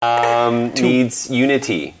needs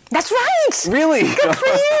unity. That's right! Really? Good for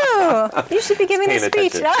you! You should be giving a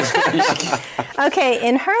speech. Okay,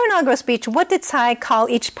 in her inaugural speech, what did Tsai call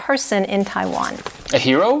each person in Taiwan? A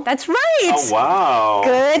hero? That's right! Oh, wow.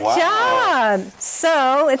 Good job!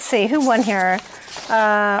 So, let's see, who won here?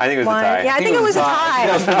 I think it was a tie. Yeah, I think it was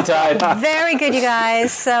a tie. Very good, you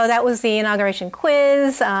guys. So that was the inauguration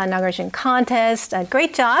quiz, inauguration contest.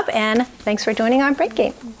 Great job, and thanks for joining our break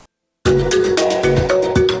game.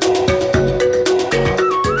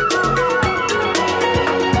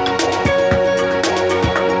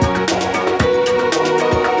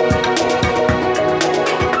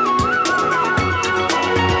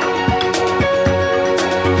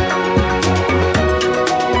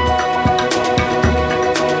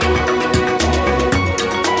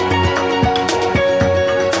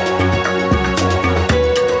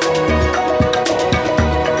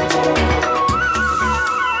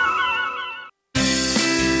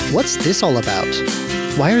 What's this all about?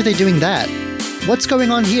 Why are they doing that? What's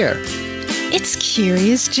going on here? It's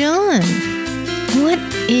Curious John. What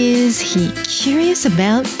is he curious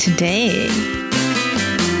about today?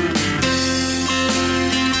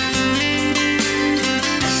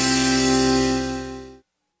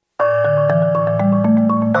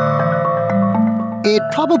 It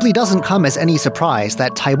probably doesn't come as any surprise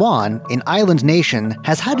that Taiwan, an island nation,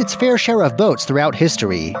 has had its fair share of boats throughout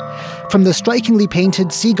history. From the strikingly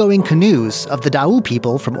painted seagoing canoes of the Dao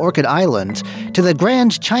people from Orchid Island to the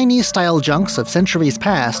grand Chinese-style junks of centuries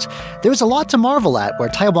past, there's a lot to marvel at where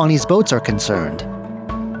Taiwanese boats are concerned.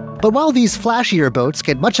 But while these flashier boats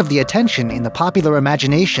get much of the attention in the popular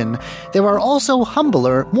imagination, there are also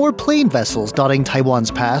humbler, more plain vessels dotting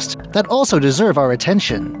Taiwan's past that also deserve our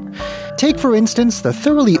attention. Take, for instance, the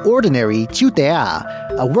thoroughly ordinary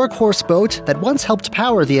Jiutea, a workhorse boat that once helped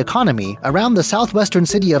power the economy around the southwestern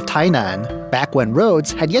city of Tainan, back when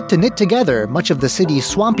roads had yet to knit together much of the city's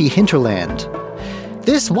swampy hinterland.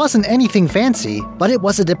 This wasn't anything fancy, but it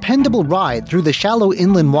was a dependable ride through the shallow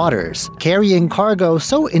inland waters, carrying cargo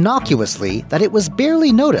so innocuously that it was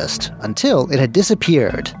barely noticed until it had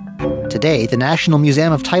disappeared. Today, the National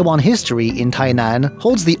Museum of Taiwan History in Tainan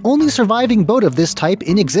holds the only surviving boat of this type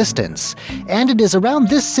in existence, and it is around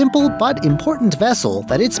this simple but important vessel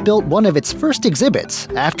that it's built one of its first exhibits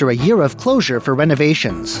after a year of closure for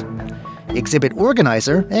renovations. Exhibit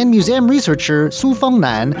organizer and museum researcher Su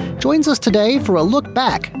Fengnan joins us today for a look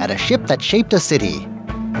back at a ship that shaped a city.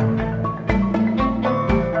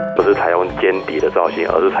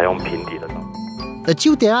 The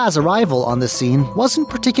Jiutea's arrival on the scene wasn't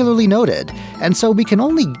particularly noted, and so we can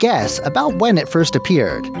only guess about when it first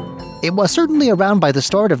appeared. It was certainly around by the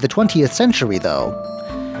start of the 20th century, though.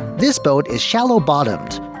 This boat is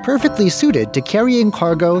shallow-bottomed, perfectly suited to carrying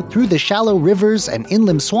cargo through the shallow rivers and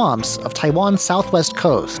inland swamps of Taiwan's southwest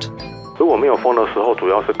coast.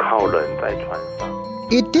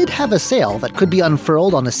 It did have a sail that could be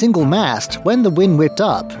unfurled on a single mast when the wind whipped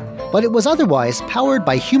up, but it was otherwise powered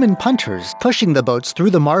by human punters pushing the boats through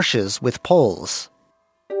the marshes with poles.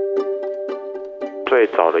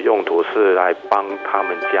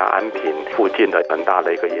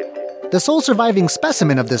 The sole surviving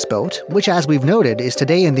specimen of this boat, which as we've noted is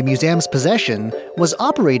today in the museum's possession, was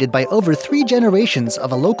operated by over 3 generations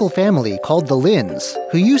of a local family called the Lins,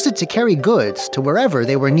 who used it to carry goods to wherever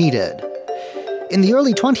they were needed. In the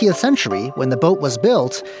early 20th century, when the boat was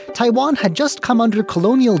built, Taiwan had just come under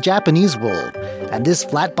colonial Japanese rule, and this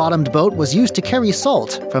flat-bottomed boat was used to carry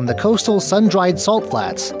salt from the coastal sun-dried salt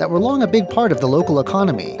flats that were long a big part of the local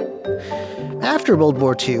economy. After World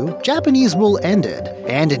War II, Japanese rule ended,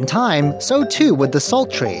 and in time, so too would the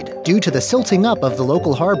salt trade, due to the silting up of the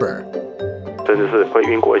local harbor.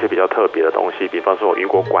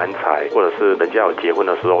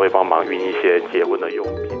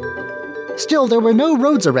 Still, there were no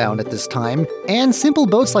roads around at this time, and simple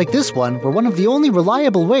boats like this one were one of the only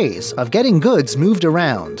reliable ways of getting goods moved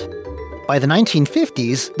around. By the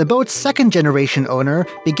 1950s, the boat's second-generation owner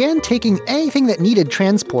began taking anything that needed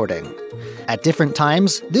transporting. At different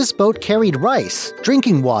times, this boat carried rice,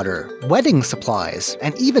 drinking water, wedding supplies,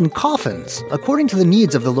 and even coffins, according to the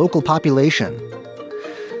needs of the local population.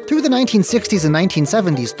 Through the 1960s and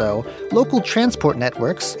 1970s, though, local transport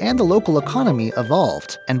networks and the local economy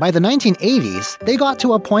evolved, and by the 1980s, they got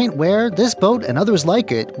to a point where this boat and others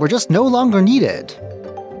like it were just no longer needed.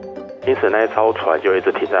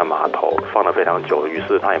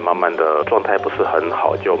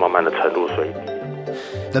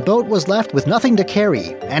 The boat was left with nothing to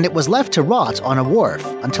carry, and it was left to rot on a wharf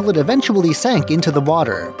until it eventually sank into the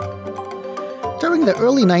water. During the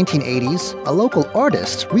early 1980s, a local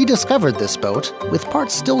artist rediscovered this boat, with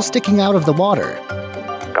parts still sticking out of the water.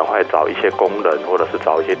 赶快找一些工人或者是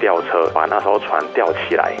找一些吊车，把那艘船吊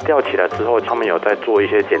起来。吊起来之后，他们有在做一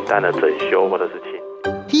些简单的整修或者是清。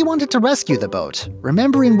He wanted to rescue the boat,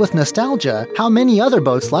 remembering with nostalgia how many other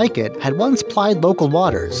boats like it had once plied local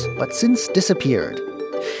waters, but since disappeared.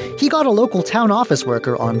 He got a local town office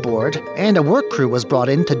worker on board, and a work crew was brought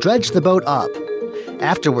in to dredge the boat up.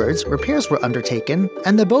 Afterwards, repairs were undertaken,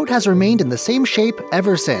 and the boat has remained in the same shape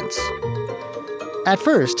ever since. At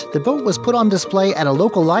first, the boat was put on display at a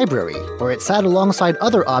local library, where it sat alongside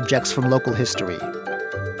other objects from local history.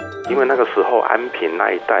 因为那个时候安平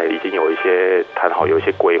那一带已经有一些谈好有一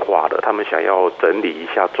些规划了，他们想要整理一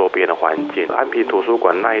下周边的环境，安平图书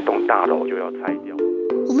馆那一栋大楼就要拆掉。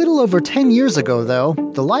A little over 10 years ago, though,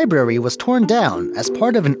 the library was torn down as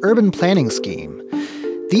part of an urban planning scheme.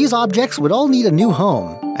 These objects would all need a new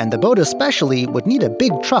home, and the boat especially would need a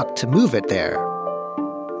big truck to move it there.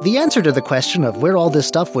 The answer to the question of where all this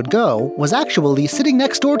stuff would go was actually sitting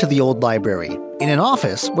next door to the old library, in an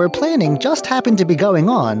office where planning just happened to be going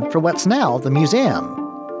on for what's now the museum.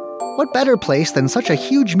 What better place than such a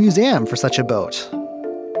huge museum for such a boat?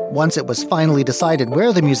 Once it was finally decided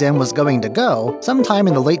where the museum was going to go, sometime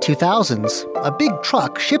in the late 2000s, a big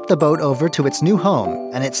truck shipped the boat over to its new home,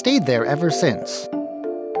 and it stayed there ever since.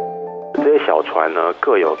 这些小船呢，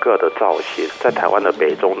各有各的造型，在台湾的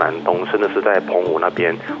北中南东，甚至是在澎湖那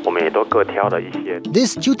边，我们也都各挑了一些。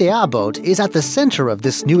This Jutea boat is at the center of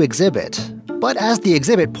this new exhibit. But as the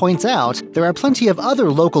exhibit points out, there are plenty of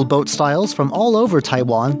other local boat styles from all over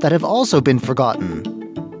Taiwan that have also been forgotten.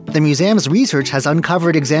 The museum's research has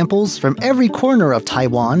uncovered examples from every corner of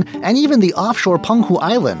Taiwan and even the offshore Penghu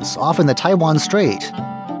Islands off in the Taiwan Strait.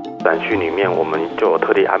 展区里面，我们就有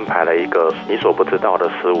特地安排了一个你所不知道的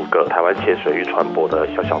15个台湾潜水与船舶的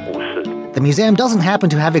小小故事。The museum doesn't happen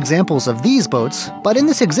to have examples of these boats, but in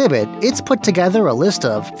this exhibit, it's put together a list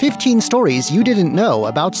of 15 stories you didn't know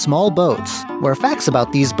about small boats, where facts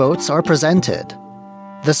about these boats are presented.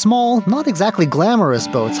 The small, not exactly glamorous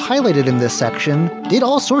boats highlighted in this section did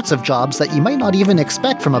all sorts of jobs that you might not even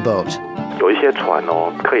expect from a boat. 有一些船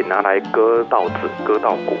哦，可以拿来割稻子、割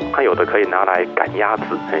稻谷，它有的可以拿来赶鸭子，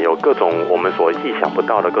有各种我们所意想不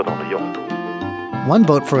到的各种的用途。One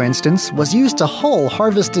boat, for instance, was used to hull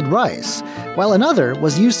harvested rice, while another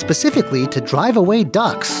was used specifically to drive away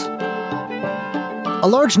ducks. A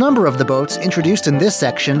large number of the boats introduced in this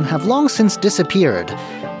section have long since disappeared,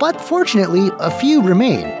 but fortunately, a few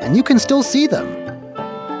remain, and you can still see them.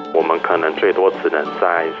 我们可能最多只能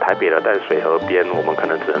在台北的淡水河边，我们可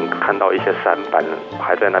能只能看到一些舢板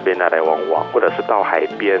还在那边来来往往，或者是到海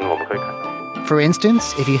边，我们可以看到。For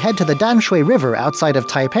instance, if you head to the Danshui River outside of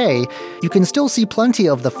Taipei, you can still see plenty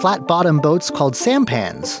of the flat-bottom boats called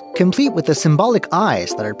sampans, complete with the symbolic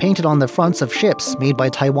eyes that are painted on the fronts of ships made by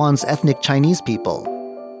Taiwan's ethnic Chinese people.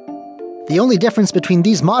 The only difference between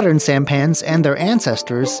these modern sampans and their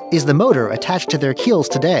ancestors is the motor attached to their keels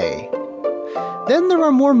today. Then there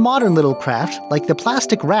are more modern little craft, like the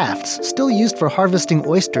plastic rafts still used for harvesting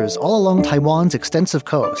oysters all along Taiwan's extensive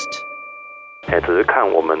coast. 只是看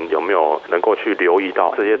我们有没有能够去留意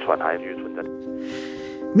到这些船还继续存在。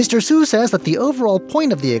Mr. Su says that the overall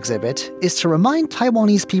point of the exhibit is to remind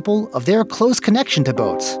Taiwanese people of their close connection to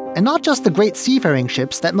boats, and not just the great seafaring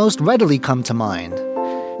ships that most readily come to mind.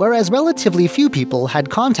 Whereas relatively few people had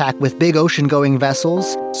contact with big ocean-going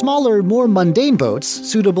vessels, smaller, more mundane boats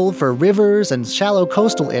suitable for rivers and shallow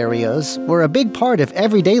coastal areas were a big part of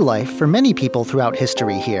everyday life for many people throughout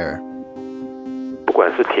history here. 不管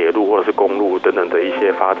是铁路或者是公路等等的一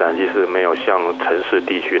些发展，其实没有像城市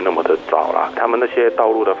地区那么的早啦。他们那些道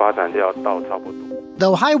路的发展就要到差不多。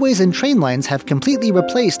Though highways and train lines have completely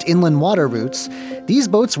replaced inland water routes, these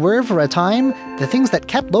boats were, for a time, the things that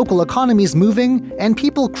kept local economies moving and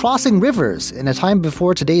people crossing rivers in a time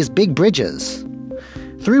before today's big bridges.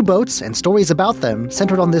 Through boats and stories about them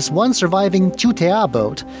centered on this one surviving Jutea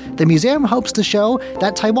boat, the museum hopes to show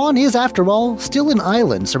that Taiwan is, after all, still an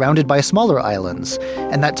island surrounded by smaller islands,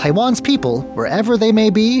 and that Taiwan's people, wherever they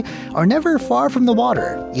may be, are never far from the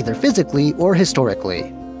water, either physically or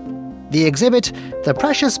historically. The exhibit, The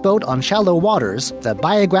Precious Boat on Shallow Waters, The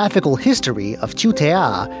Biographical History of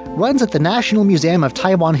Jutea, runs at the National Museum of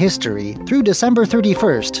Taiwan History through December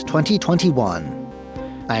 31st, 2021.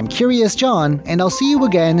 I'm Curious John, and I'll see you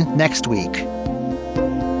again next week.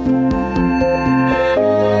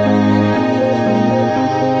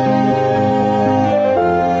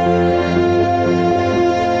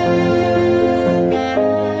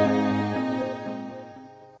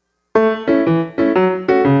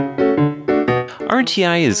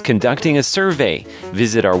 RTI is conducting a survey.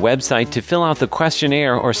 Visit our website to fill out the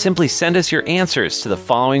questionnaire or simply send us your answers to the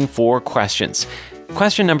following 4 questions.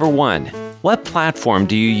 Question number 1. What platform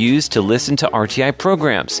do you use to listen to RTI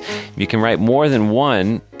programs? You can write more than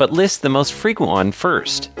one, but list the most frequent one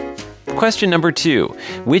first. Question number 2.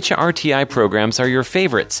 Which RTI programs are your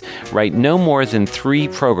favorites? Write no more than 3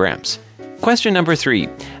 programs. Question number 3.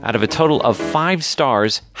 Out of a total of 5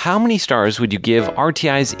 stars, how many stars would you give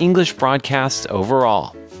RTI's English broadcasts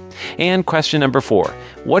overall? And question number 4.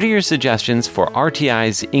 What are your suggestions for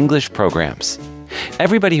RTI's English programs?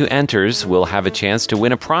 Everybody who enters will have a chance to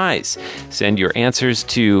win a prize. Send your answers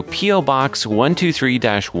to P.O. Box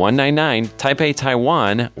 123-199, Taipei,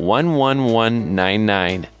 Taiwan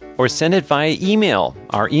 11199. Or send it via email.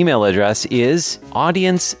 Our email address is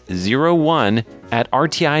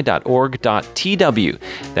audience01@rti.org.tw.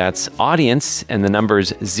 That's audience and the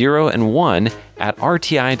numbers 0 and 1 at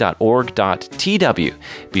rti.org.tw.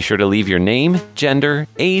 Be sure to leave your name, gender,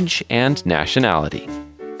 age, and nationality.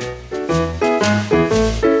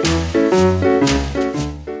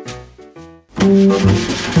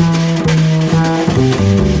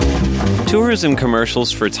 Tourism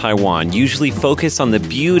commercials for Taiwan usually focus on the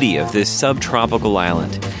beauty of this subtropical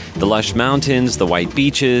island. The lush mountains, the white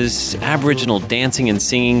beaches, Aboriginal dancing and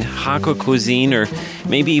singing, Hakka cuisine, or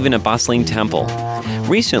maybe even a bustling temple.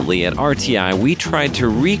 Recently at RTI, we tried to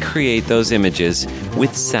recreate those images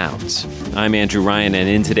with sounds. I'm Andrew Ryan, and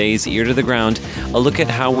in today's Ear to the Ground, a look at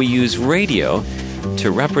how we use radio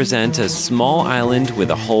to represent a small island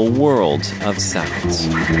with a whole world of sounds.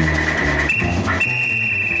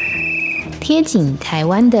 贴紧台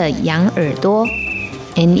湾的羊耳朵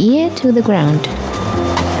An ear to the ground.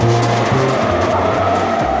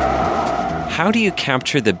 How do you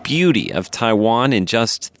capture the beauty of Taiwan in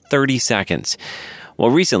just 30 seconds? Well,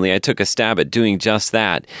 recently I took a stab at doing just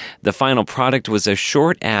that. The final product was a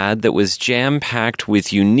short ad that was jam-packed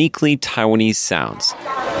with uniquely Taiwanese sounds.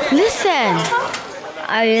 Listen!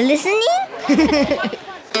 Are you listening?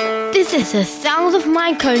 This is the sound of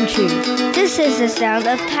my country. This is the sound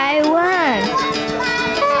of Taiwan.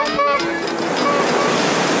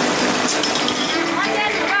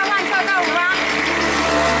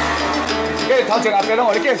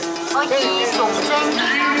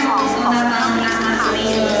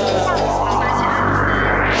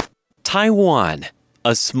 Taiwan,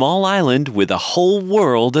 a small island with a whole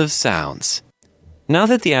world of sounds. Now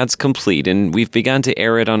that the ad's complete and we've begun to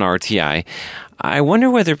air it on RTI, I wonder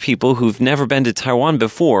whether people who've never been to Taiwan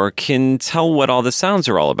before can tell what all the sounds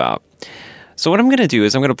are all about. So what I'm going to do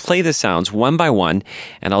is I'm going to play the sounds one by one,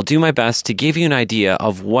 and I'll do my best to give you an idea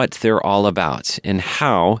of what they're all about and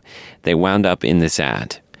how they wound up in this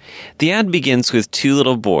ad. The ad begins with 2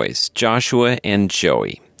 little boys, Joshua and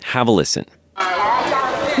Joey. Have a listen.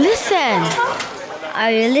 Listen!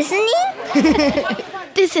 Are you listening?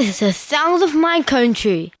 This is the sound of my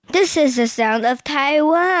country. This is the sound of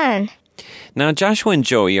Taiwan. Now, Joshua and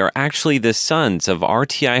Joey are actually the sons of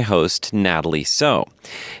RTI host Natalie So.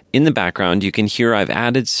 In the background, you can hear I've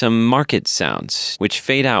added some market sounds, which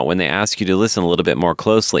fade out when they ask you to listen a little bit more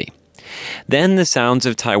closely. Then the sounds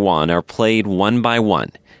of Taiwan are played one by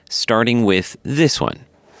one, starting with this one.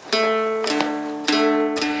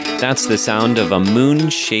 That's the sound of a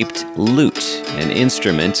moon-shaped lute, an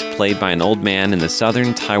instrument played by an old man in the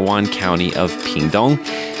southern Taiwan county of Pingdong.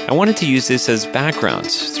 I wanted to use this as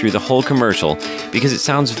background through the whole commercial because it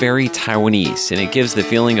sounds very Taiwanese and it gives the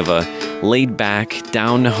feeling of a laid-back,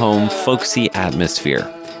 down-home, folksy atmosphere.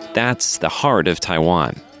 That's the heart of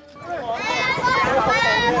Taiwan.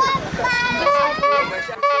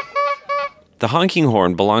 The honking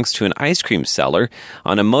horn belongs to an ice cream seller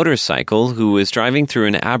on a motorcycle who is driving through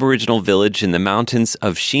an Aboriginal village in the mountains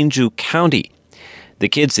of Hsinchu County. The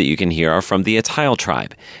kids that you can hear are from the Atayal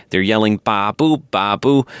tribe. They're yelling "Babu,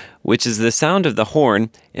 Babu," which is the sound of the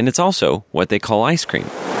horn, and it's also what they call ice cream.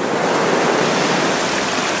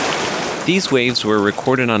 These waves were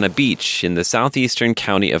recorded on a beach in the southeastern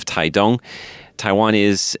county of Taidong. Taiwan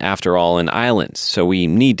is, after all, an island, so we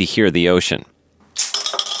need to hear the ocean.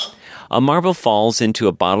 A marble falls into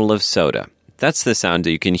a bottle of soda. That's the sound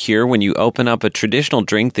that you can hear when you open up a traditional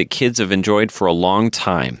drink that kids have enjoyed for a long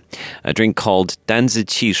time, a drink called danzi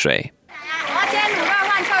qi shui.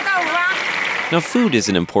 Now, food is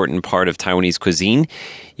an important part of Taiwanese cuisine.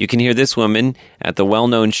 You can hear this woman at the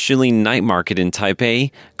well-known Shilin Night Market in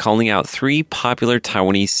Taipei calling out 3 popular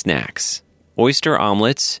Taiwanese snacks: oyster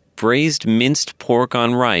omelets, braised minced pork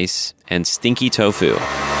on rice, and stinky tofu.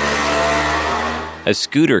 A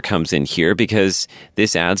scooter comes in here because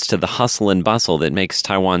this adds to the hustle and bustle that makes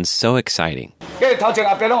Taiwan so exciting.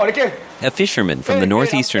 A fisherman from the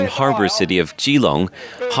northeastern harbor city of Keelung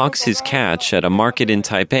hawks his catch at a market in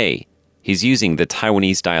Taipei. He's using the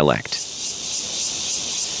Taiwanese dialect.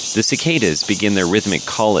 The cicadas begin their rhythmic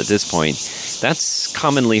call at this point. That's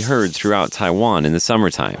commonly heard throughout Taiwan in the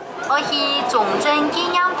summertime.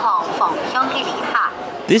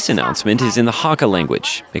 This announcement is in the Hakka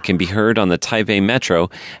language. It can be heard on the Taipei Metro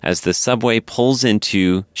as the subway pulls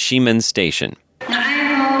into Ximen Station.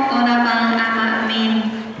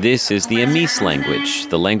 This is the Amis language,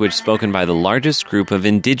 the language spoken by the largest group of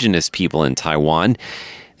indigenous people in Taiwan.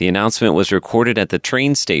 The announcement was recorded at the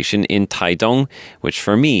train station in Taidong, which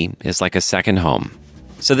for me is like a second home.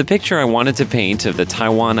 So the picture I wanted to paint of the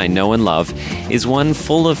Taiwan I know and love is one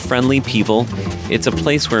full of friendly people. It's a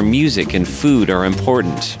place where music and food are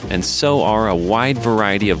important, and so are a wide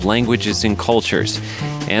variety of languages and cultures.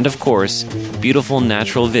 And of course, beautiful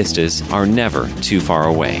natural vistas are never too far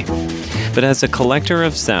away. But as a collector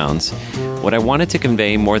of sounds, what I wanted to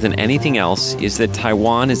convey more than anything else is that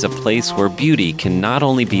Taiwan is a place where beauty can not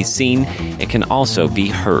only be seen, it can also be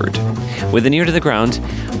heard. With an ear to the ground,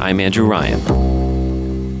 I'm Andrew Ryan.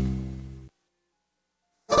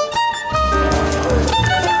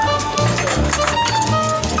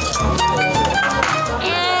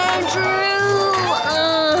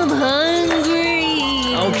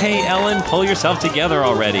 Pull yourself together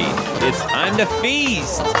already. It's time to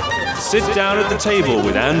feast. Sit down at the table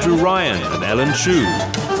with Andrew Ryan and Ellen Chu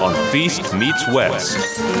on Feast Meets West.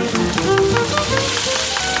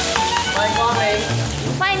 欢迎光临。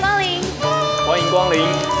欢迎光临。欢迎光临。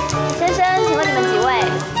先生，请问你们几位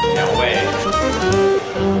？2位。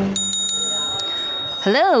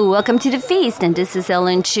Hello, welcome to the feast, and this is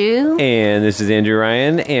Ellen Chu. And this is Andrew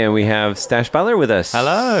Ryan, and we have Stash Butler with us.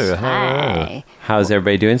 Hello. Hi. How's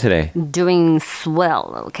everybody doing today? Doing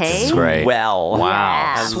swell, okay? Great. Well. Wow.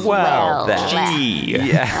 Yeah, Swell. well. Gee.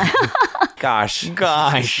 Yeah. Gosh.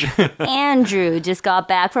 Andrew just got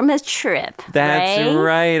back from his trip. That's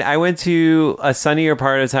right. I went to a sunnier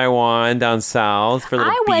part of Taiwan down south for a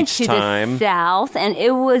little I went beach to time. the south, and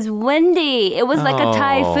it was windy. It was like a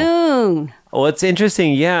typhoon. Well, it's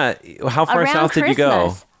interesting. Yeah. How far Around south did you go?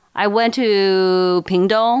 Christmas. I went to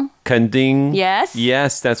Pingdong. Kending? Yes.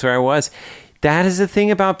 Yes, that's where I was. That is the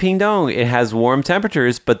thing about Pingdong. It has warm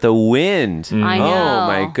temperatures, but the wind. I know. Oh,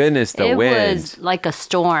 my goodness, the wind. It was like a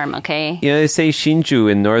storm, okay? You know, they say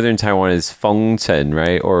Hsinchu in northern Taiwan is Fengchen,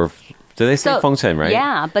 right? Or do they say Fengchen, right?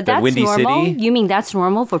 Yeah, but the that's windy normal. City? You mean that's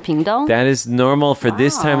normal for Pingdong? That is normal for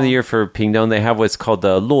this time of the year for Pingdong. They have what's called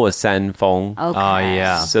the Luosan Feng. Okay. Oh,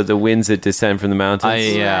 yeah. So the winds that descend from the mountains.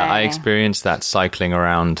 I experienced that cycling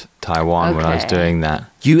around Taiwan when I was Okay. doing that.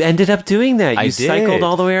 You ended up doing that. I You did. cycled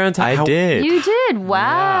all the way around Taiwan. I did. You did?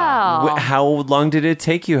 Wow. How long did it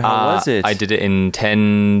take you? How was it? I did it in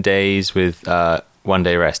 10 days with 1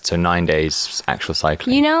 day rest, so 9 days actual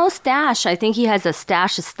cycling. You know, Stash, I think he has a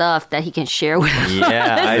stash of stuff that he can share with us.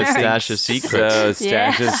 Yeah, I stash a secret. So,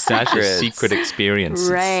 stash Yeah. of Stash a secrets. secret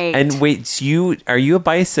experiences. Right. And wait, so are you a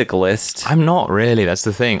bicyclist? I'm not really. That's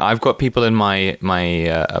the thing. I've got people in my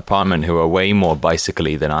apartment who are way more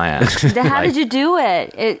bicycle-y than I am. Then how did you do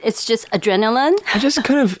it? It's just adrenaline? I just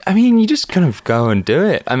kind of, you just kind of go and do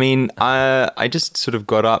it. I just sort of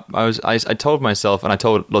got up. I told myself, and I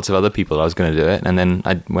told lots of other people I was going to do it, and then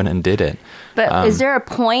I went and did it. But is there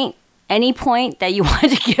any point that you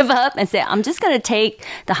wanted to give up and say, I'm just going to take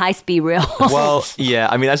the high-speed rail? Well,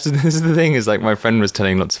 yeah, this is the thing, is like my friend was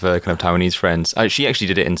telling lots of her kind of Taiwanese friends. She actually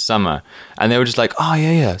did it in summer, and they were just like, oh,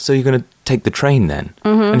 yeah, so you're going to take the train then?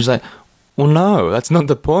 Mm-hmm. And she's like, well, no, that's not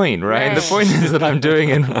the point, right? The point is that I'm doing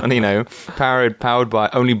it, powered by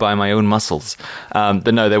only by my own muscles.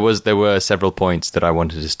 But no, there were several points that I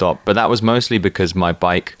wanted to stop, but that was mostly because my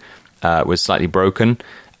bike was slightly broken.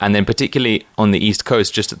 And then particularly on the East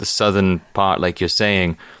Coast, just at the southern part, like you're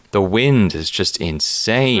saying, the wind is just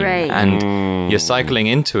insane. Right. And you're cycling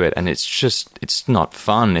into it, and it's not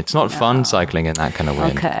fun. It's not fun cycling in that kind of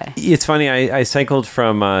wind. Okay. It's funny, I cycled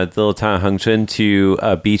from the little town of Hengchun to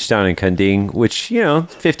a beach down in Kending, which,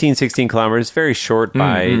 15, 16 kilometers, very short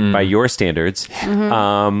by your standards.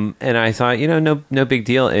 And I thought, no big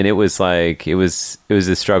deal. And it was like, it was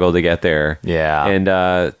a struggle to get there. Yeah.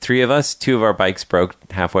 And 3 of us, 2 of our bikes broke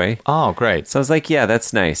halfway. Oh, great. So I was like, yeah,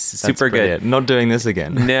 that's nice. Super good. Not doing this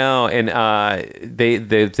again. No, and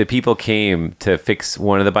the people came to fix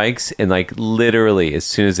one of the bikes, and like literally as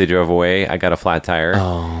soon as they drove away, I got a flat tire.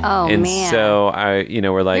 Oh, and man. so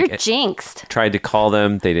we're like, You're jinxed. tried to call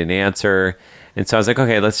them, they didn't answer, and so I was like,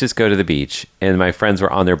 okay, let's just go to the beach. And my friends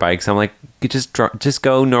were on their bikes. I'm like, just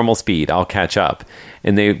go normal speed. I'll catch up.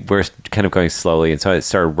 And they were kind of going slowly, and so I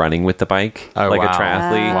started running with the bike like a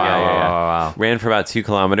triathlete. Wow. Ran for about 2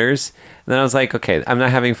 kilometers. And then I was like, okay, I'm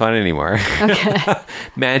not having fun anymore. Okay.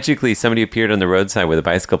 Magically, somebody appeared on the roadside with a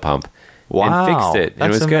bicycle pump. Wow, and fixed it. And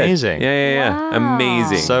that's it was good. amazing. Yeah. Wow.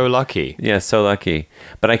 Amazing. So lucky. Yeah, so lucky.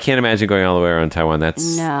 But I can't imagine going all the way around Taiwan. That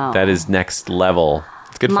is next level.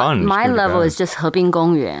 It's good fun. My level is just Hebing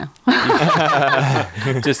Gongyuan.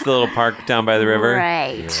 Just the little park down by the river.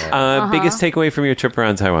 Right. Biggest takeaway from your trip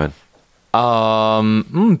around Taiwan?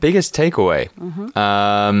 Biggest takeaway.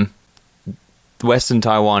 Western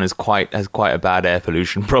Taiwan has quite a bad air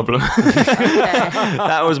pollution problem.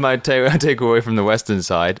 That was my takeaway from the western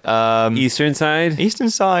side. Eastern side? Eastern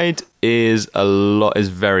side is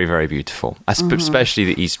very, very beautiful, especially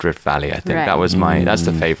the East Rift Valley. I think Right. that's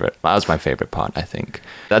the favorite. That was my favorite part. I think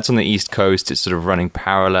that's on the East Coast. It's sort of running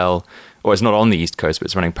parallel, or it's not on the East Coast, but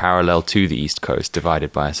it's running parallel to the East Coast,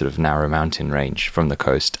 divided by a sort of narrow mountain range from the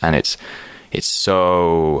coast, and it's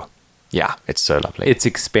so. Yeah, it's so lovely. It's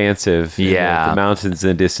expansive. Yeah. The mountains in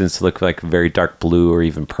the distance look like very dark blue or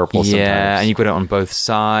even purple sometimes. Yeah, and you've got it on both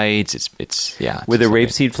sides. Were the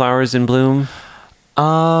rapeseed flowers in bloom?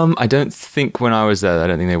 I don't think when I was there, I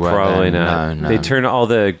don't think they were. Probably then. not. No. They turn all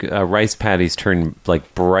the rice paddies turn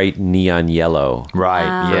like bright neon yellow.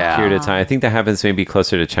 Right, For a period of time. I think that happens maybe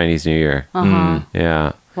closer to Chinese New Year.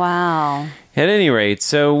 Yeah. Wow. At any rate,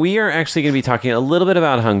 so we are actually going to be talking a little bit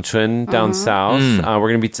about Hengchun down south. We're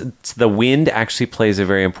going to be the wind actually plays a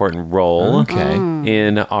very important role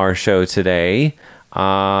in our show today.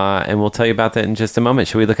 And we'll tell you about that in just a moment.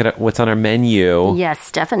 Should we look at what's on our menu?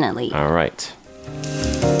 Yes, definitely. All right.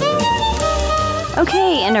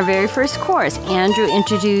 Okay, in our very first course, Andrew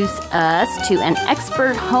introduced us to an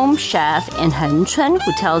expert home chef in Hengchun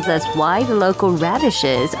who tells us why the local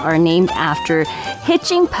radishes are named after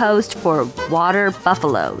hitching posts for water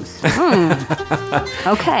buffaloes.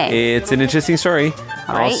 Okay. It's an interesting story.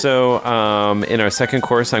 All right. Also, in our second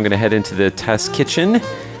course, I'm going to head into the test kitchen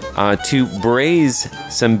to braise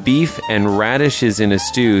some beef and radishes in a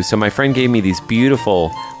stew. So my friend gave me these beautiful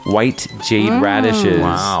white jade radishes.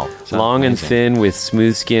 Wow. Long and amazing. thin with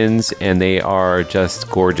smooth skins, and they are just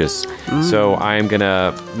gorgeous. So I'm going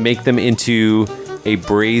to make them into a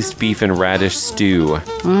braised beef and radish stew.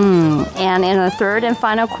 And in our third and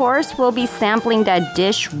final course, we'll be sampling that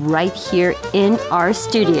dish right here in our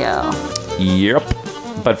studio. Yep.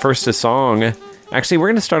 But first, a song. Actually, we're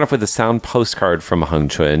going to start off with a sound postcard from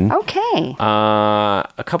Hengchun. Okay.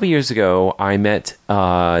 A couple years ago, I met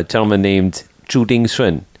a gentleman named Zhu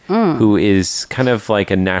Dingshun, who is kind of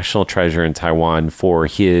like a national treasure in Taiwan for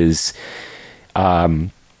his...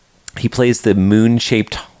 he plays the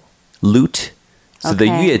moon-shaped lute, so the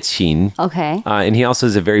yueqin. Okay. And he also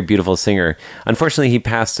is a very beautiful singer. Unfortunately, he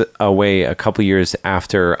passed away a couple years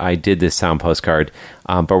after I did this sound postcard,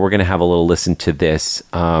 but we're going to have a little listen to this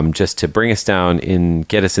just to bring us down and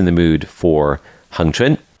get us in the mood for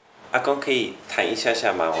Hengchun.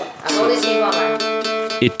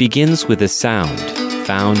 It begins with a sound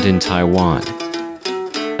found in Taiwan,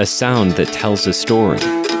 a sound that tells a story.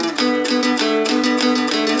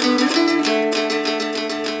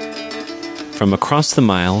 From across the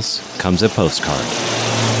miles comes a postcard.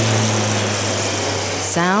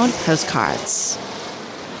 Sound postcards.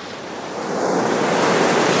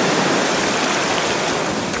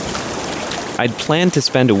 I'd planned to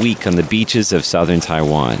spend a week on the beaches of southern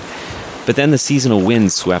Taiwan, but then the seasonal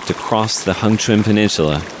wind swept across the Hengchun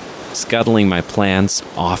Peninsula, scuttling my plans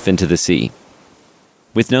off into the sea.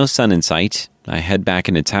 With no sun in sight, I head back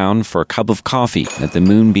into town for a cup of coffee at the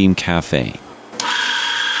Moonbeam Cafe.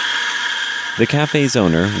 The cafe's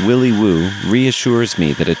owner, Willie Wu, reassures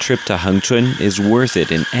me that a trip to Hengchun is worth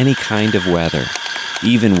it in any kind of weather,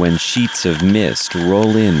 even when sheets of mist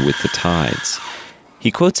roll in with the tides.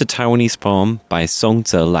 He quotes a Taiwanese poem by Song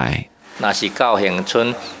Zelai.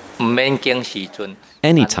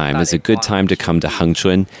 Any time is a good time to come to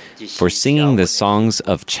Hengchun, for singing the songs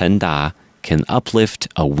of Chen Da can uplift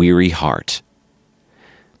a weary heart.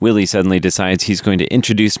 Willie suddenly decides he's going to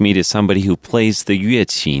introduce me to somebody who plays the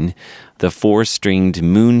yueqin, the four-stringed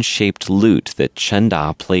moon-shaped lute that Chen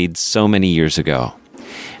Da played so many years ago.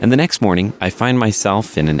 And the next morning, I find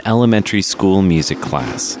myself in an elementary school music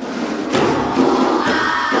class.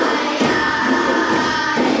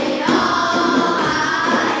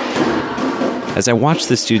 As I watch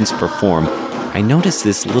the students perform, I notice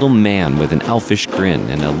this little man with an elfish grin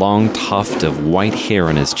and a long tuft of white hair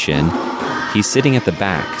on his chin. He's sitting at the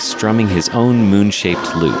back, strumming his own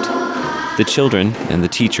moon-shaped lute. The children and the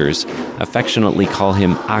teachers affectionately call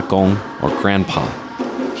him Agong, or Grandpa.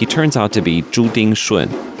 He turns out to be Zhu Dingshun,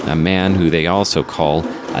 a man who they also call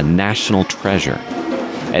a national treasure.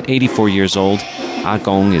 At 84 years old,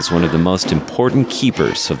 Agong is one of the most important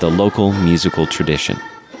keepers of the local musical tradition.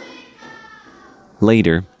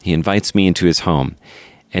 Later, he invites me into his home,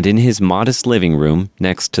 And in his modest living room,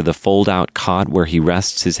 next to the fold-out cot where he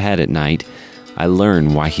rests his head at night, I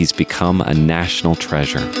learn why he's become a national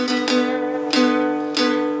treasure.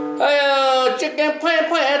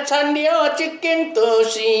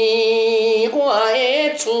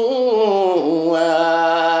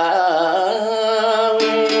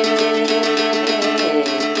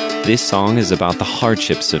 This song is about the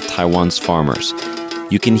hardships of Taiwan's farmers.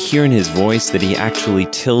 You can hear in his voice that he actually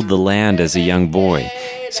tilled the land as a young boy,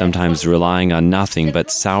 sometimes relying on nothing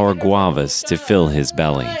but sour guavas to fill his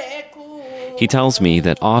belly. He tells me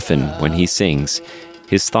that often when he sings,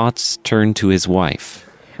 his thoughts turn to his wife.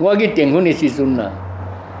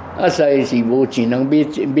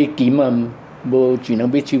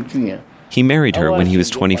 He married her when he was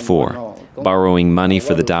 24, borrowing money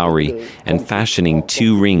for the dowry and fashioning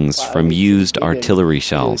 2 rings from used artillery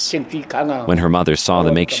shells. When her mother saw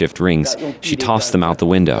the makeshift rings, she tossed them out the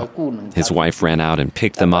window. His wife ran out and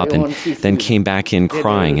picked them up and then came back in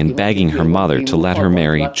crying and begging her mother to let her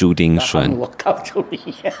marry Zhu Dingshun.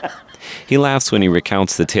 He laughs when he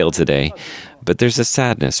recounts the tale today, but there's a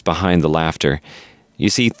sadness behind the laughter. You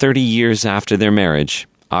see, 30 years after their marriage,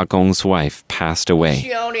 Ah Gong's wife passed away,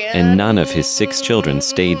 and none of his 6 children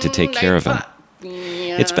stayed to take care of him.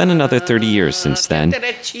 It's been another 30 years since then,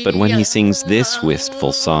 but when he sings this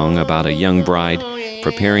wistful song about a young bride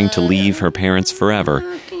preparing to leave her parents forever,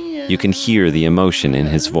 you can hear the emotion in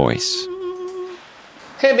his voice.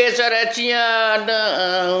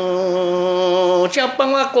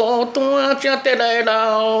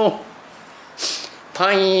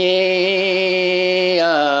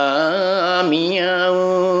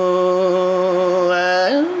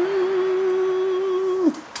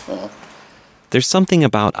 There's something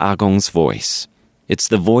about Ah Gong's voice. It's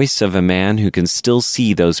the voice of a man who can still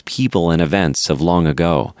see those people and events of long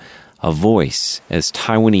ago. A voice as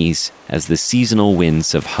Taiwanese as the seasonal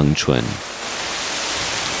winds of Hengchun.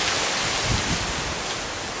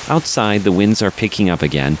 Outside, the winds are picking up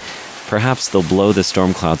again. Perhaps they'll blow the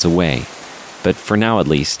storm clouds away. But for now at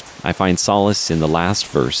least, I find solace in the last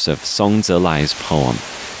verse of Song Zelai's poem,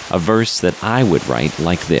 a verse that I would write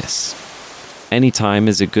like this. Any time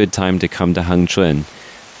is a good time to come to Hengchun,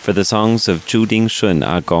 for the songs of Zhu Dingshun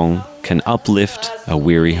Ah Gong can uplift a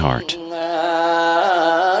weary heart.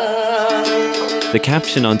 The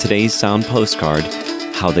caption on today's sound postcard,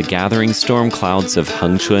 How the Gathering Storm Clouds of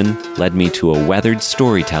Hengchun Led Me to a Weathered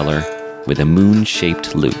Storyteller with a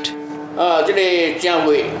Moon-Shaped Lute.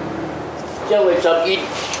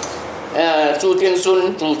 朱天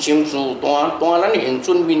孙朱青朱单单咱恒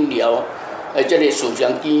春民谣，这个思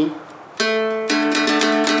想机。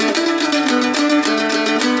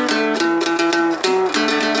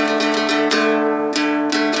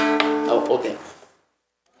OK。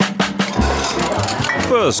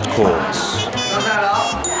 First course.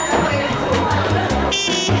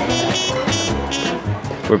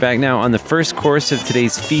 We're back now on the first course of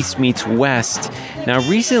today's Feast Meets West. Now,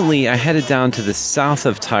 recently I headed down to the south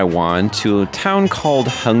of Taiwan to a town called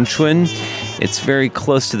Hengchun. It's very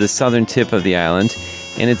close to the southern tip of the island,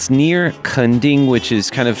 and it's near Kending, which is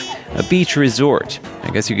kind of a beach resort.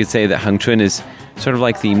 I guess you could say that Hengchun is sort of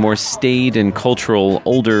like the more staid and cultural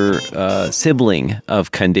older sibling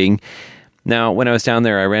of Kending. Now, when I was down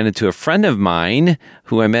there, I ran into a friend of mine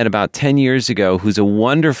who I met about 10 years ago who's a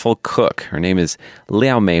wonderful cook. Her name is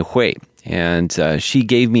Liao Meihui, and she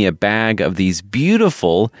gave me a bag of these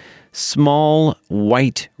beautiful, small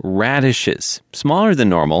white radishes, smaller than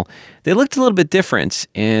normal. They looked a little bit different,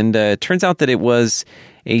 and it turns out that it was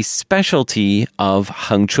a specialty of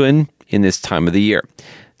Hengchun in this time of the year.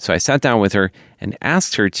 So I sat down with her and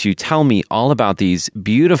asked her to tell me all about these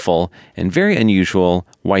beautiful and very unusual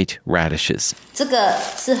white radishes.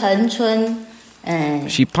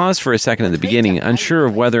 She paused for a second at the beginning, unsure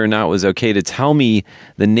of whether or not it was okay to tell me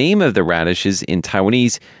the name of the radishes in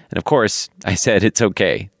Taiwanese. And of course, I said it's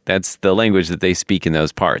okay. That's the language that they speak in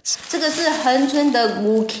those parts.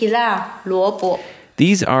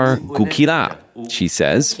 These are gukila, she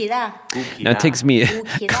says. Now, it takes me a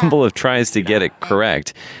couple of tries to get it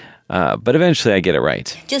correct, but eventually I get it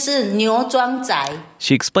right.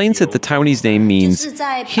 She explains that the Taiwanese name means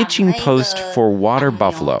hitching post for water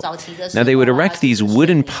buffalo. Now, they would erect these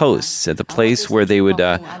wooden posts at the place where they would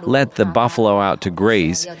let the buffalo out to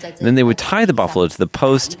graze, and then they would tie the buffalo to the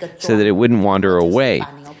post so that it wouldn't wander away.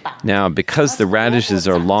 Now, because the radishes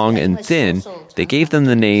are long and thin, they gave them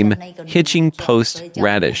the name hitching post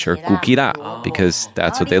radish, or gukira, because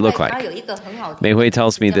that's what they look like. Meihui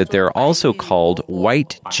tells me that they're also called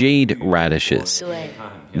white jade radishes.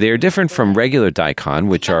 They are different from regular daikon,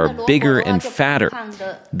 which are bigger and fatter.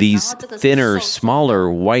 These thinner, smaller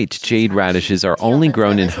white jade radishes are only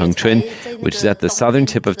grown in Hengchun, which is at the southern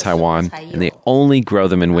tip of Taiwan, and they only grow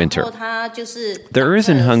them in winter. The earth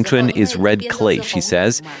in Hengchun is red clay, she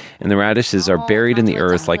says, and the radishes are buried in the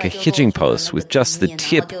earth like a hitching post with just the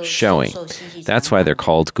tip showing. That's why they're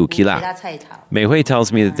called gukila. Mei Hui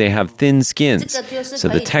tells me that they have thin skins, so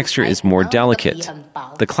the texture is more delicate.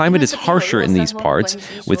 The climate is harsher in these parts,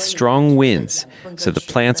 with strong winds, so the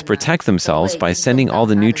plants protect themselves by sending all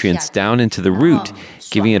the nutrients down into the root,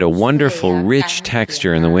 giving it a wonderful, rich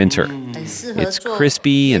texture in the winter. It's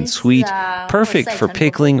crispy and sweet, perfect for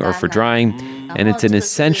pickling or for drying, and it's an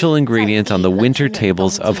essential ingredient on the winter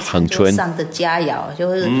tables of Hengchun.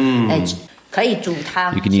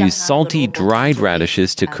 You can use salty, dried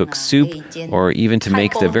radishes to cook soup or even to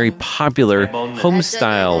make the very popular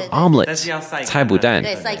home-style omelet, cai budan.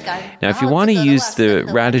 Now, if you want to use the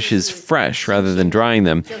radishes fresh rather than drying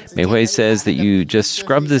them, Mei Hui says that you just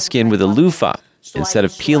scrub the skin with a loofah instead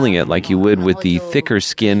of peeling it like you would with the thicker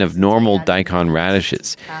skin of normal daikon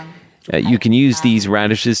radishes. You can use these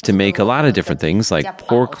radishes to make a lot of different things, like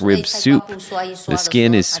pork rib soup. The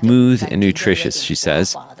skin is smooth and nutritious, she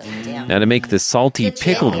says. Now, to make the salty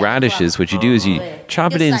pickled radishes, what you do is you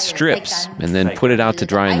chop it in strips and then put it out to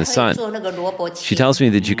dry in the sun. She tells me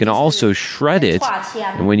that you can also shred it,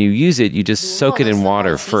 and when you use it, you just soak it in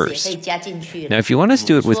water first. Now, if you want to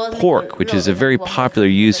stew it with pork, which is a very popular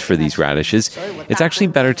use for these radishes, it's actually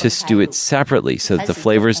better to stew it separately so that the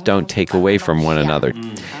flavors don't take away from one another.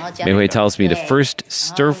 Mei Hui tells me to first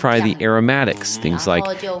stir-fry the aromatics, things like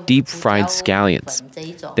deep-fried scallions.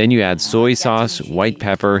 Then you add soy sauce, white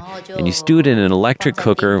pepper, and you stew it in an electric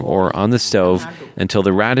cooker or on the stove until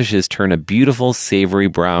the radishes turn a beautiful, savory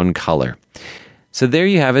brown color. So there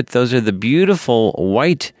you have it. Those are the beautiful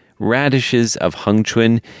white radishes of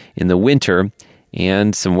Hengchun in the winter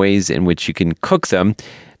and some ways in which you can cook them.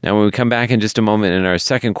 Now, when we come back in just a moment in our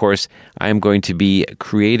second course, I am going to be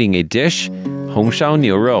creating a dish, Hongshao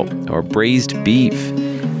Niu Rou, or braised beef.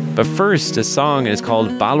 But first, a song is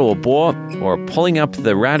called Ba Luo Bo, or Pulling Up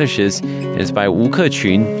the Radishes, and it's by Wu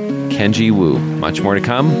Kechun, Kenji Wu. Much more to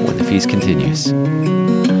come when the feast continues.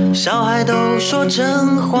 小孩都说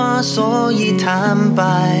真话，所以坦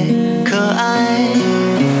白可爱。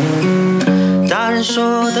大人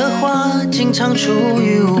说的话，经常出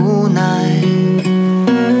于无奈。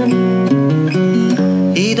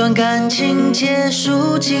一段感情结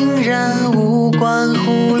束，竟然无关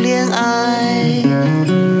乎恋爱，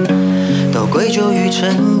都归咎于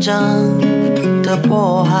成长的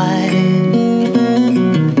迫害。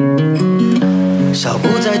笑不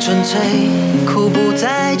再纯粹，哭不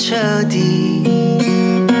再彻底，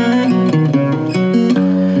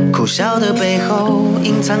苦笑的背后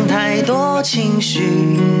隐藏太多情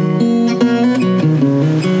绪。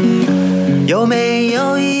有没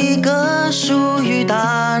有一个属于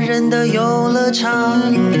大人的游乐场，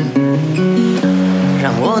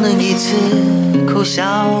让我能一次哭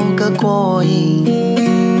笑个过瘾？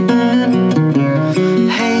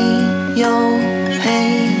嘿呦嘿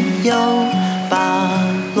呦拔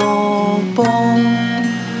萝卜，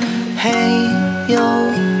嘿呦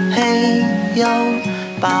嘿呦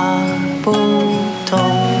拔不同。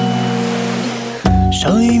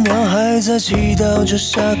上一秒还在祈祷着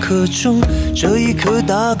下课钟，这一刻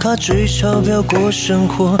打卡追钞票过生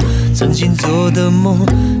活。曾经做的梦，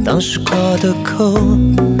当时夸的口，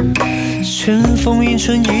全封印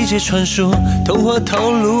成一节传说。童话套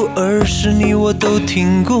路儿时你我都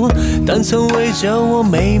听过，但从未教我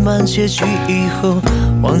美满结局以后，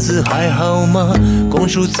王子还好吗？公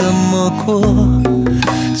主怎么过？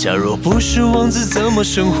假若不是王子怎么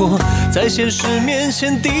生活？在现实面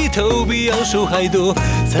前低头比昂首还多，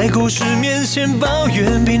在故事面前抱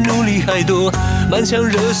怨比努力还多，满腔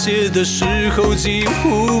热血的时候几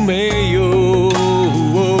乎没有。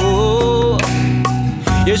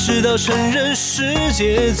也知道承认世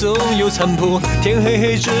界总有残破，天黑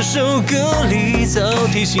黑这首歌里早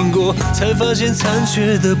提醒过，才发现残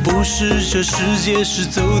缺的不是这世界，是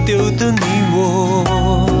走丢的你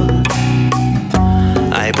我。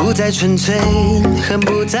爱不再纯粹，恨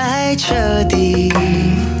不再彻底，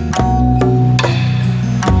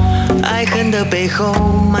爱恨的背后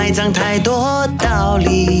埋葬太多道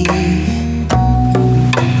理。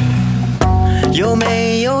有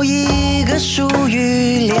没有一个属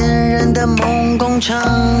于恋人的梦工厂，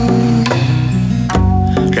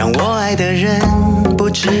让我爱的人不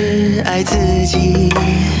只爱自己？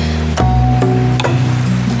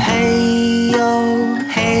嘿呦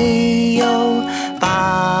嘿呦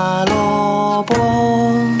拔萝卜，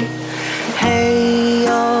嘿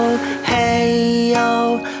呦嘿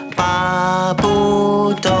呦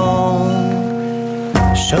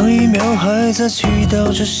上一秒还在祈祷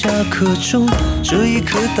着下课钟，这一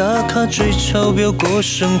刻打卡追钞飙过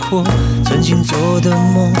生活，曾经做的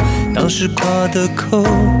梦，当时夸的口，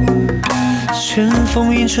全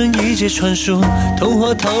封印成一节传说，童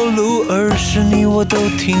话套路儿时你我都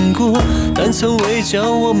听过，但从未教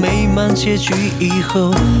我美满结局以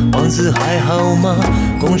后，王子还好吗？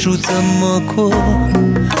公主怎么过？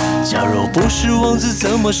假如不是王子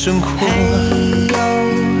怎么生活？嘿呦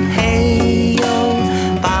嘿呦，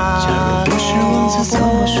假如不是王子怎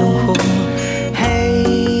么生活？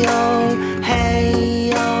嘿呦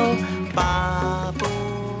嘿呦，爸不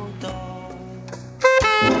懂。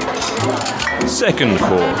Second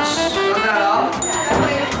course.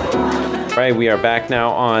 Right, we are back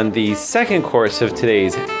now on the second course of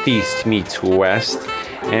today's Feast Meets West.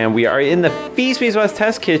 And we are in the Feast Meets West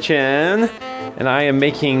test kitchen. And I am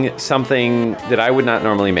making something that I would not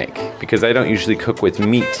normally make because I don't usually cook with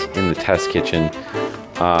meat in the test kitchen.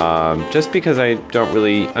 Just because I don't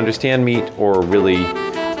really understand meat or really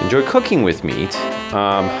enjoy cooking with meat.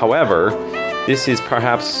 However, this is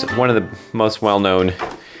perhaps one of the most well-known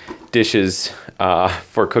dishes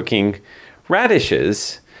for cooking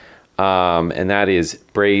radishes. And that is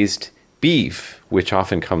braised beef, which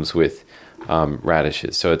often comes with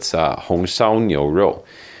radishes. So it's 红烧牛肉.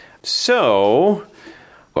 So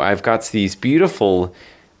I've got these beautiful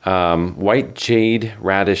white jade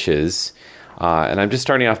radishes, and I'm just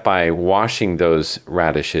starting off by washing those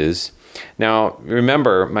radishes. Now,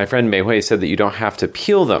 remember, my friend Mei Hui said that you don't have to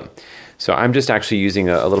peel them. So I'm just actually using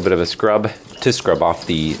a little bit of a scrub to scrub off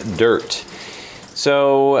the dirt.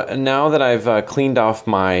 So now that I've cleaned off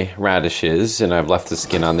my radishes and I've left the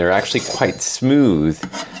skin on, they're actually quite smooth,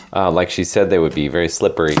 like she said they would be, very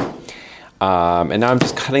slippery. And now I'm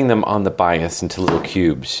just cutting them on the bias into little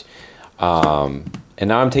cubes. And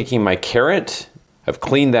now I'm taking my carrot, I've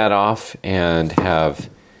cleaned that off and have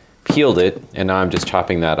peeled it, and now I'm just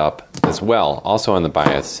chopping that up as well, also on the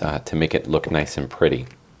bias to make it look nice and pretty.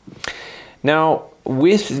 Now,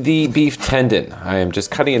 with the beef tendon, I am just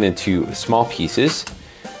cutting it into small pieces,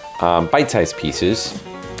 bite-sized pieces,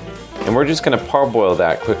 and we're just going to parboil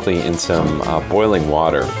that quickly in some boiling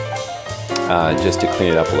water. Just to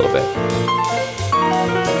clean it up a little bit.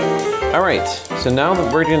 All right, so now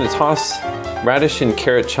that we're going to toss radish and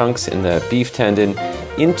carrot chunks and the beef tendon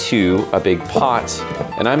into a big pot,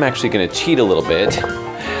 and I'm actually going to cheat a little bit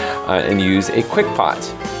and use a quick pot.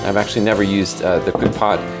 I've actually never used the quick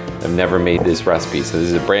pot. I've never made this recipe, so this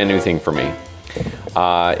is a brand new thing for me.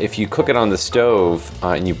 If you cook it on the stove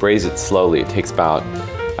and you braise it slowly, it takes about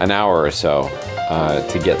an hour or so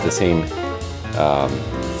to get the same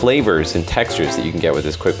flavors and textures that you can get with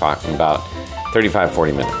this quick pot in about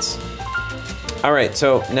 35-40 minutes. All right,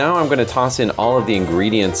 so now I'm going to toss in all of the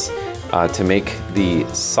ingredients to make the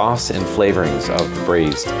sauce and flavorings of the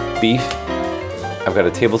braised beef. I've got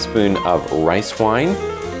a tablespoon of rice wine,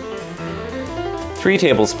 3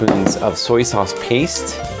 tablespoons of soy sauce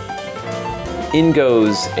paste. In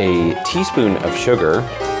goes a teaspoon of sugar.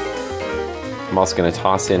 I'm also going to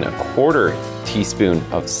toss in a 1/4 teaspoon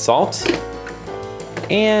of salt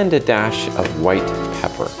and a dash of white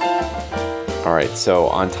pepper. All right, so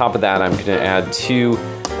on top of that, I'm going to add 2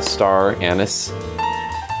 star anise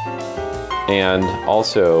and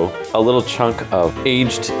also a little chunk of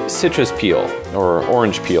aged citrus peel or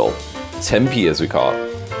orange peel, 陈皮 as we call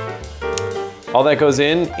it. All that goes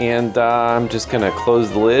in, and I'm just going to close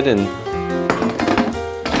the lid and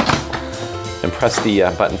press the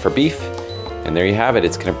button for beef, and there you have it.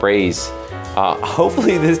 It's going to braise.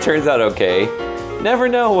 Hopefully this turns out okay. Never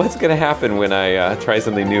know what's going to happen when I try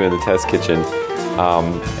something new in the test kitchen.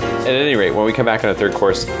 At any rate, when we come back on a third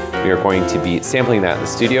course, we are going to be sampling that in the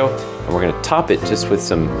studio, and we're going to top it just with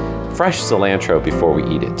some fresh cilantro before we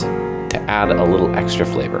eat it to add a little extra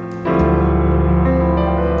flavor.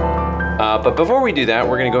 But before we do that,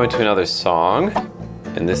 we're going to go into another song,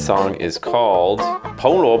 and this song is called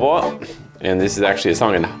红萝卜. And this is actually a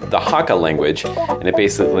song in the Hakka language, and it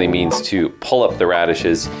basically means to pull up the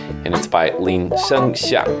radishes, and it's by Lin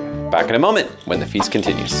Shengxia. Back in a moment when the feast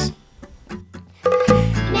continues.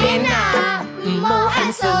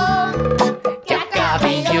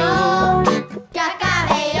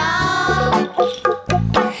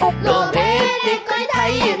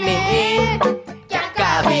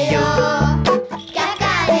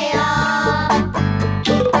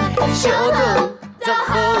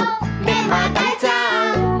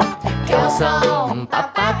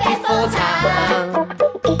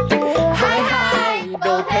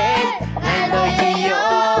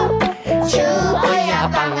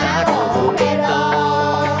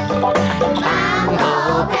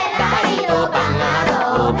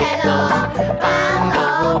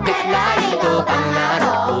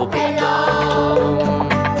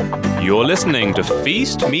 to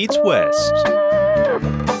Feast Meets West.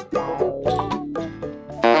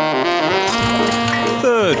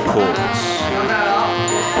 Third course.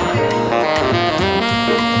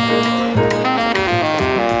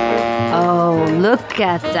 Oh, look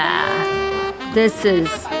at that. This is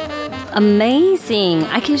amazing.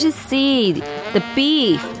 I can just see the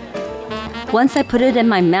beef. Once I put it in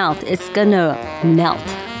my mouth, it's gonna melt.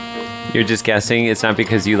 You're just guessing? It's not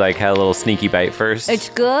because you like had a little sneaky bite first? It's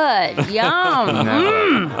good.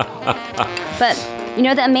 Yum. But, you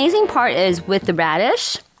know, the amazing part is with the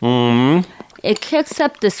radish, it kicks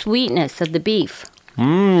up the sweetness of the beef.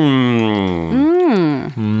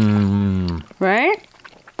 Right?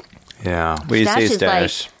 Yeah. What do you say,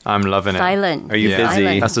 Stash? I'm loving silent. it. Are you busy?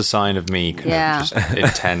 Silent. That's a sign of me just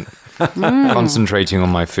intent. Mm. Concentrating on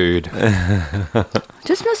my food.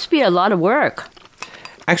 This must be a lot of work.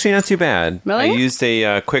 Actually, not too bad. Really? I used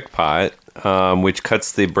a quick pot, which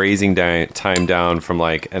cuts the braising time down from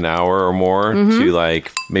like an hour or more to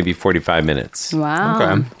like maybe 45 minutes.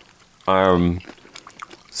 Wow. Okay.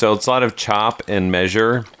 So it's a lot of chop and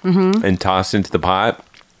measure and toss into the pot,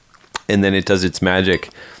 and then it does its magic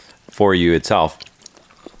for you itself.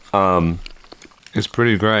 It's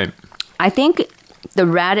pretty great. I think the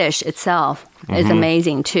radish itself is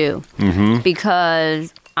amazing too,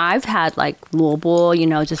 because I've had like luobo, you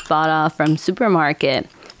know, just bought off from supermarket,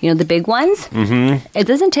 you know, the big ones. It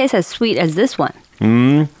doesn't taste as sweet as this one,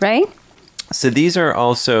 right? So these are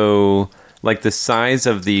also like the size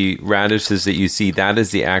of the radishes that you see. That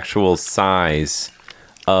is the actual size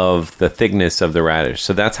of the thickness of the radish.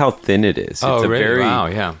 So that's how thin it is. Oh, it's really? Wow,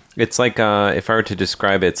 yeah. It's like, if I were to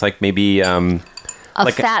describe it, it's like maybe A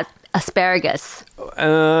like fat asparagus.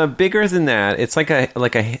 bigger than that. It's like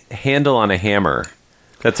a handle on a hammer.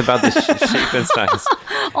 That's about the shape and size.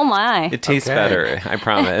 Oh my! It tastes better, I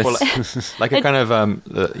promise. Well, like a kind of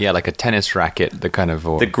like a tennis racket. The kind of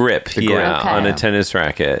the grip, on a tennis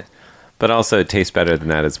racket. But also, it tastes better than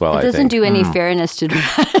that as well. It doesn't do any fairness to the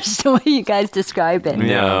radish the way you guys describe it.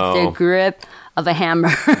 No. It's the grip of a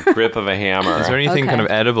hammer. Grip of a hammer. Is there anything kind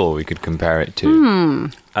of edible we could compare it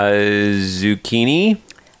to? Zucchini.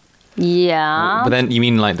 Yeah. But then you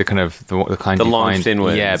mean like the kind of the kind the you long find, thin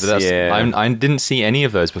ones. Yeah, but that's, I didn't see any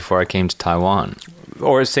of those before I came to Taiwan.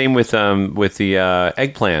 Or same with the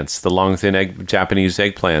eggplants, the long thin Japanese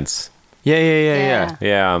eggplants. Yeah.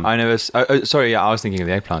 I never. Sorry, I was thinking of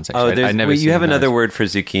the eggplants. Actually. I never. You have another word for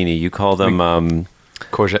zucchini. You call them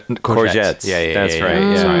courgettes. Yeah, that's right.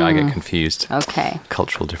 Yeah. Sorry, I get confused. Okay.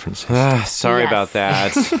 Cultural differences. Sorry about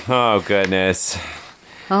that. Oh goodness.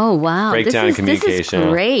 Oh wow. Breakdown communication. This is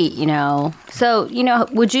great. You know. So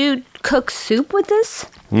would you cook soup with this?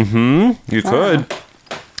 You could.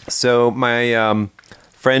 So my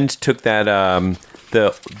friend took that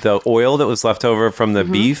the oil that was left over from the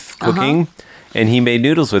beef cooking, and he made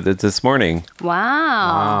noodles with it this morning.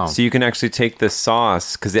 Wow. So you can actually take the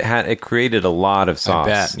sauce, because it created a lot of sauce. I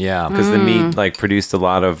bet, yeah. Because the meat produced a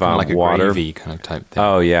lot of like a water. gravy kind of type thing.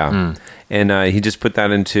 Oh yeah. And he just put that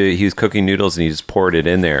he was cooking noodles and he just poured it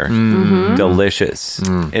in there. Delicious.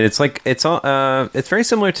 And it's very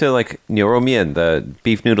similar to like niuroumian, the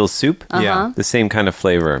beef noodle soup. Yeah. The same kind of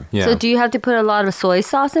flavor. Yeah. So do you have to put a lot of soy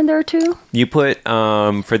sauce in there too? You put,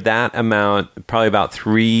 for that amount, probably about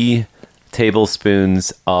 3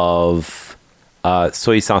 tablespoons of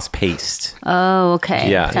soy sauce paste. Oh, okay.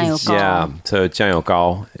 Yeah. 酱油膏. Yeah. So 酱油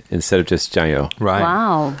膏 instead of just 酱油. Right.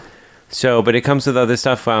 Wow. So, but it comes with other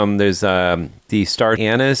stuff. There's the starched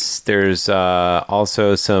anise. There's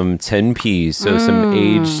also some tenpi, so some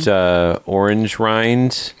aged orange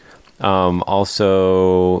rind.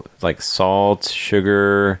 Also, like salt,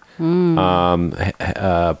 sugar,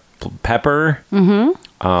 pepper.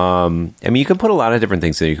 I mean, you can put a lot of different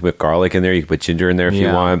things in. You can put garlic in there. You can put ginger in there if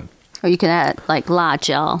you want. Or you can add like 辣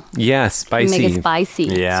椒. Yeah, spicy. Make it spicy.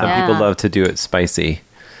 Yeah. Some people love to do it spicy.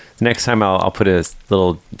 Next time I'll put a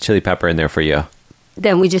little chili pepper in there for you.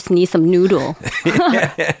 Then we just need some noodle,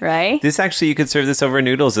 right? This actually, you could serve this over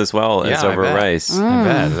noodles as well as over rice. I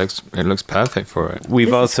bet. It looks perfect for it.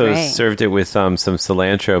 We've also served it with some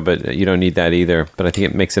cilantro, but you don't need that either. But I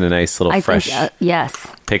think it makes it a nice little fresh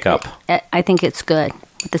pickup. I think it's good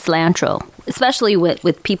with the cilantro, especially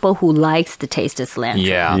with people who likes the taste of cilantro.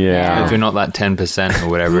 Yeah. If you're not that 10% or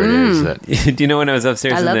whatever it is. Do you know when I was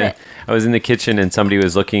upstairs? I was in the kitchen and somebody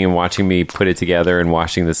was looking and watching me put it together and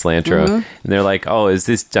washing the cilantro. And they're like, "Oh, is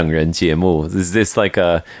this 整人节目? Is this like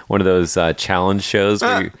one of those challenge shows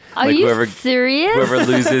where Are you serious? Whoever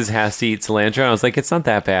loses has to eat cilantro?" I was like, "It's not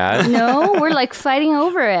that bad." No, we're like fighting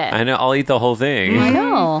over it. I know. I'll eat the whole thing. I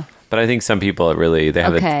know. But I think some people they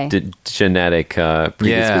have a genetic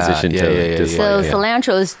predisposition to dislike. So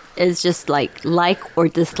cilantro is just like or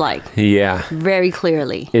dislike. Yeah. Very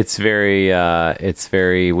clearly. It's very,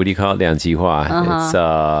 what do you call it? 两极化. It's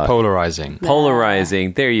polarizing.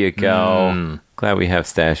 Polarizing. There you go. Glad we have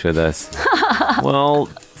Stash with us. Well,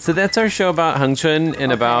 so that's our show about Hengchun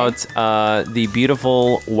and about the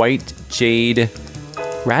beautiful white jade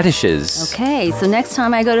radishes. Okay, so next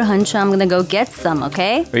time I go to Hengchun, I'm going to go get some,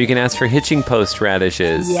 okay? Or you can ask for hitching post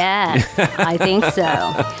radishes. Yes, I think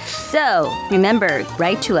so. So, remember,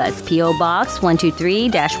 write to us, P.O. Box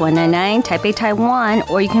 123-199, Taipei, Taiwan,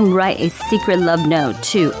 or you can write a secret love note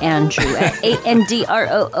to Andrew at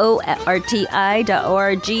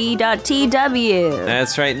androo@rti.org.tw.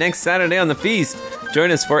 That's right. Next Saturday on The Feast,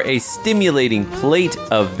 join us for a stimulating plate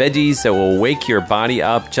of veggies that will wake your body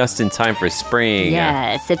up just in time for spring.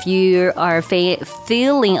 Yes, if you are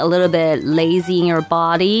feeling a little bit lazy in your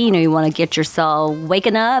body, you want to get yourself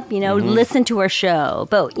waking up, listen to our show.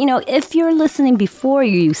 But, if you're listening before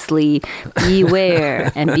you sleep,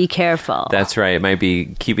 beware and be careful. That's right. It might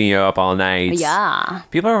be keeping you up all night. Yeah.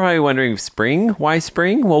 People are probably wondering, spring? Why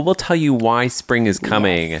spring? Well, we'll tell you why spring is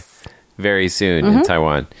coming very soon in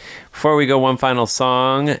Taiwan. Before we go, one final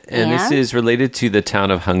song, and this is related to the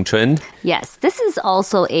town of Hengchun. Yes, this is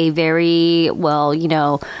also a very,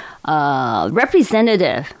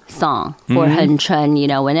 representative song for Hengchun.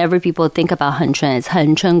 Whenever people think about Hengchun, it's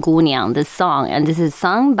Hengchun Gunyang, this song, and this is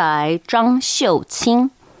sung by Zhang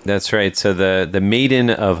Xiuqing. That's right, so the maiden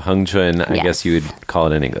of Hengchun, I guess you would call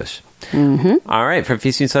it in English. All right, from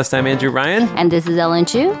Feast News Plus, I'm Andrew Ryan. And this is Ellen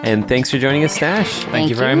Chu. And thanks for joining us, Stash. Thank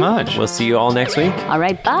you very much. We'll see you all next week. All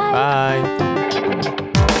right, bye. Bye.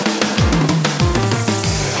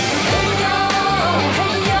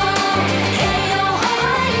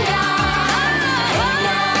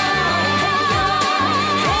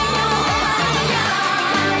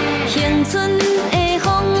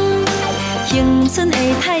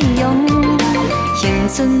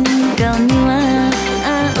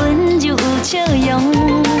笑容，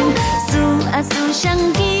思啊思相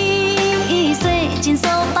依，说尽数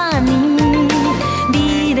百年，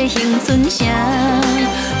美丽恒春城，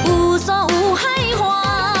有山有海花。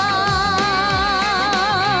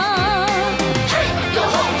嘿，哟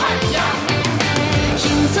吼嗨呀！恒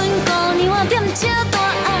春姑娘啊，点这大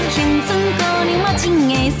红，恒春姑娘啊，真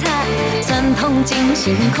会擦，传统精神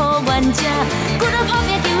可原者，骨力泡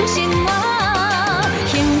面丢生活，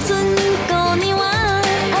恒春姑娘啊。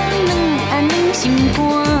心肝，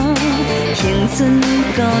恒春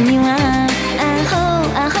姑娘啊，好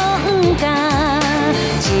啊好唔嫁，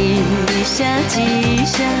一声一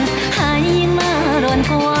声海鹰啊乱歌，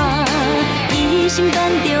一心干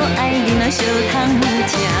着爱囡仔相通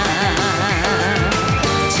听，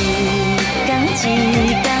一天一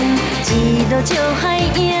天一路笑海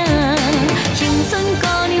影，恒春姑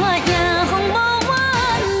娘啊迎风无怨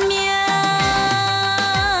命。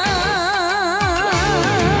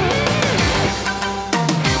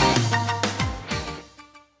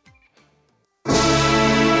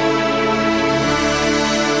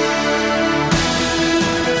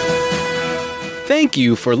Thank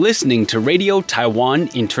you for listening to Radio Taiwan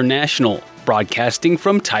International, broadcasting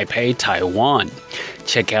from Taipei, Taiwan.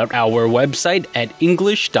 Check out our website at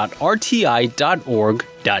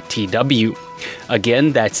english.rti.org.tw.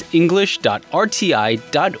 Again, that's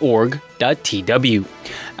english.rti.org.tw.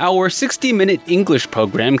 Our 60-minute English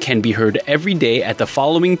program can be heard every day at the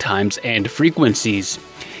following times and frequencies.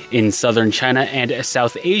 In southern China and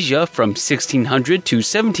South Asia from 1600 to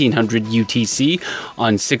 1700 UTC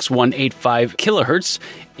on 6185 kHz.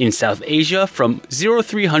 In South Asia from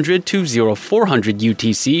 0300 to 0400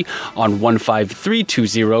 UTC on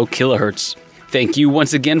 15320 kHz. Thank you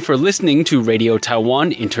once again for listening to Radio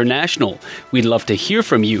Taiwan International. We'd love to hear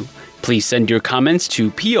from you. Please send your comments to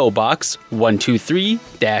P.O. Box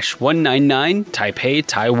 123-199 Taipei,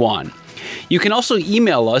 Taiwan. You can also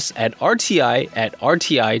email us at rti@rti.org.tw.